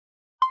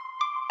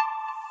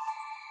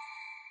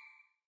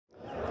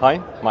Hi,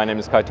 my name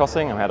is Kai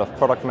Tossing. I'm Head of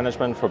Product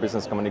Management for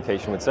Business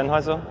Communication with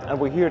Sennheiser, and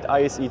we're here at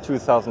ISE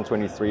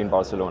 2023 in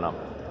Barcelona.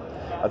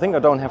 I think I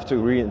don't have to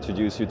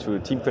reintroduce you to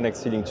Team Connect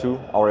Ceiling 2,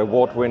 our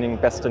award-winning,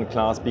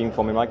 best-in-class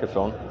beamforming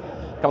microphone.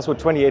 It comes with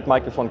 28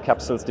 microphone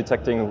capsules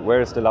detecting where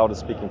is the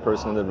loudest speaking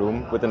person in the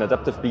room, with an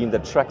adaptive beam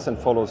that tracks and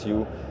follows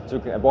you, so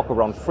you can walk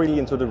around freely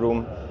into the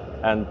room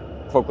and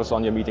focus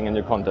on your meeting and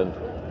your content.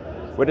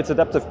 With its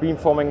adaptive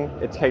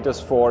beamforming, it caters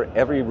for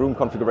every room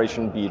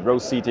configuration, be it row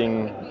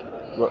seating,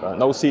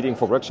 no seating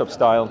for workshop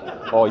style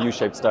or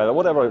U-shaped style, or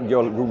whatever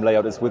your room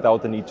layout is,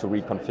 without the need to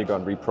reconfigure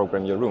and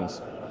reprogram your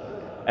rooms.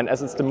 And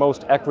as it's the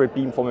most accurate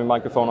beamforming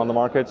microphone on the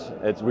market,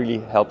 it really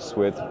helps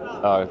with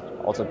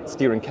also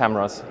steering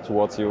cameras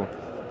towards you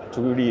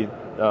to really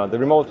the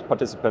remote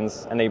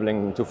participants,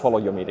 enabling them to follow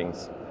your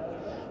meetings.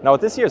 Now at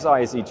this year's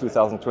ISE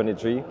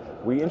 2023,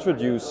 we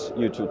introduce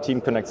you to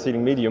Team Connect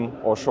Ceiling Medium,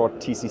 or short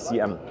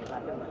TCCM.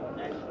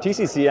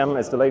 TCCM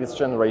is the latest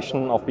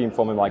generation of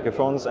beamforming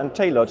microphones and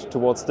tailored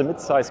towards the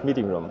mid-sized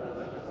meeting room.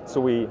 So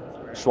we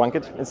shrunk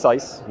it in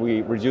size,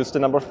 we reduced the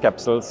number of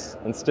capsules,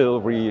 and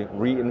still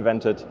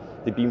reinvented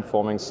the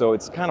beamforming, so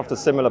it's kind of the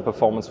similar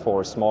performance for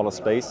a smaller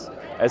space,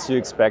 as you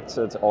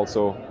expected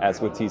also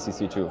as with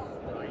TCC2.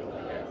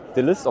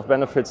 The list of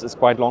benefits is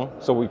quite long,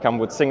 so we come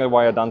with single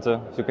wire Dante.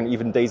 You can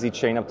even daisy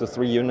chain up to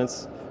 3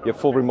 units. You have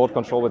full remote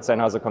control with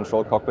Sennheiser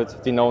Control Cockpit,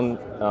 the known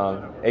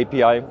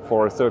API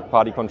for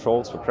third-party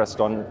controls for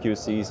Creston,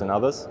 QCs and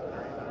others,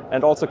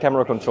 and also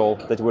camera control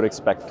that you would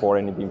expect for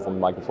any beamforming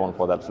microphone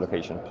for that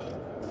location.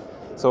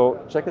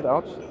 So check it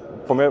out.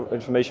 For more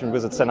information,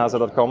 visit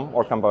Sennheiser.com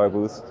or come by our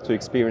booth to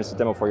experience the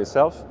demo for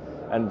yourself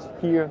and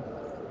hear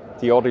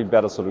the already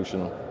better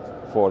solution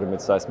for the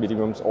mid-sized meeting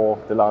rooms or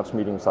the large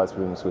medium-sized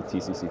rooms with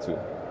TCC2.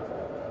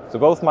 So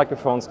both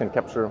microphones can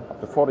capture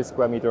up to 40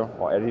 square meter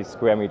or 80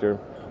 square meter,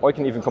 or you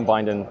can even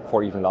combine them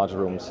for even larger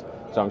rooms.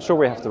 So I'm sure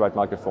we have the right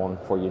microphone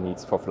for your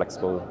needs for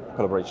flexible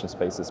collaboration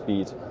spaces,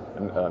 be it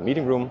a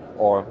meeting room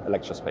or a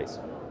lecture space.